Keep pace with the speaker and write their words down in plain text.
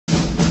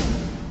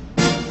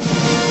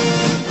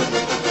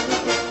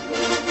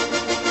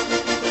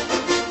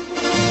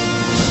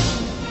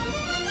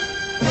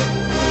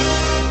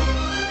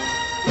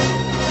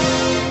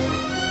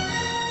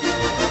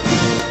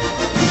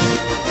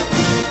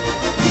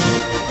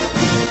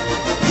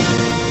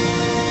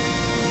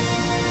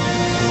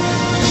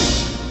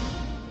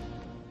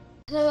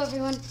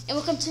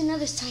to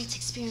another science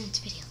experiment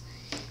video.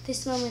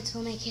 This moment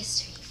will make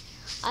history.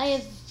 I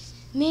have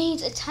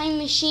made a time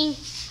machine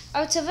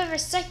out of a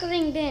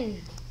recycling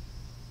bin.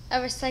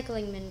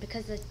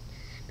 Because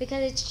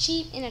it's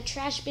cheap and a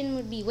trash bin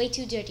would be way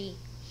too dirty.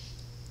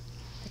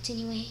 But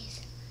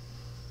anyways,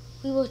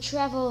 we will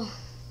travel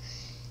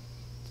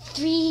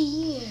 3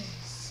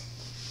 years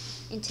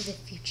into the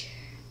future.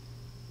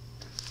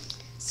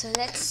 So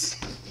let's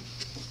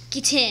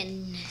get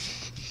in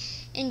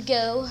and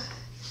go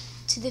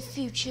to the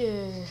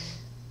future.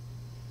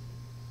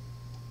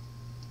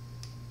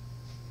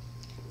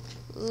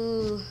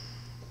 Ooh,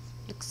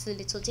 looks a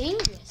little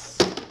dangerous.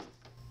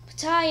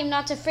 But I am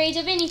not afraid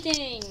of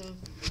anything.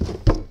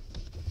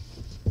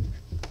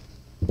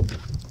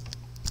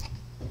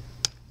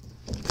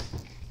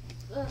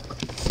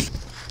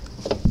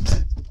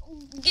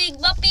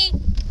 Gig Buppy.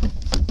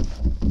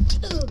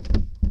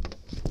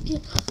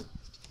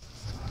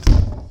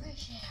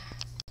 Fresh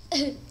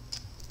air.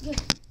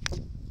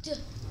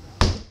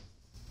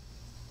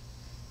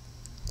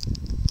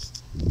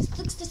 This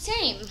looks the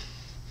same.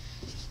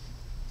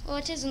 Well,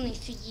 it is only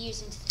 3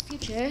 years into the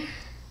future.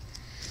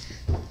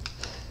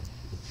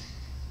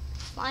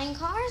 Flying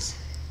cars?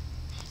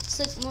 It's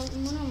like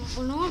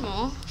more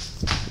normal.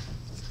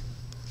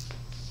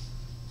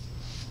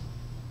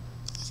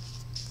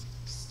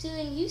 Still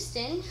in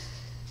Houston.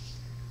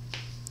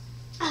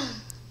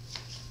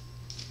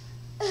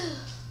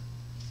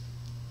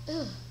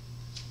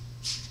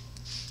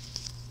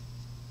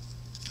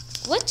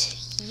 What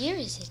year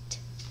is it?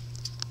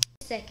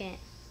 Second.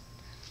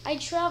 I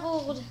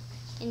traveled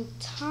in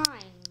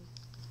time.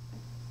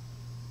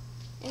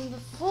 And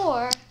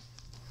before,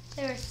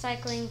 the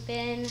recycling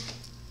bin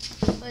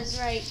was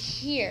right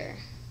here.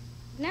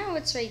 Now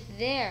it's right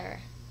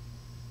there.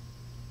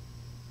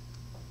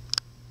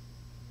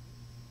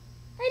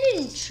 I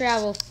didn't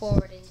travel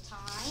forward in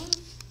time.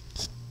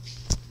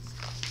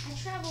 I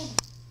traveled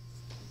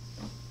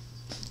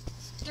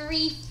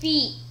 3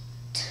 feet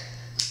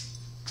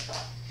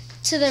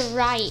to the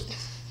right.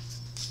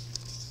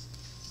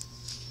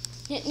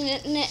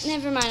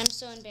 Never mind, I'm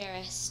so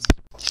embarrassed.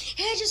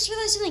 Hey, I just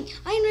realized something.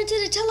 I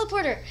invented a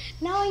teleporter.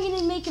 Now I'm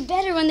gonna make a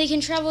better one that can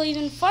travel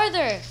even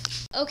farther.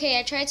 Okay,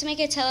 I tried to make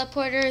a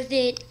teleporter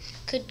that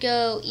could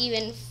go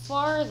even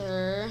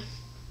farther.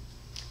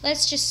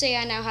 Let's just say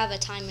I now have a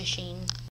time machine.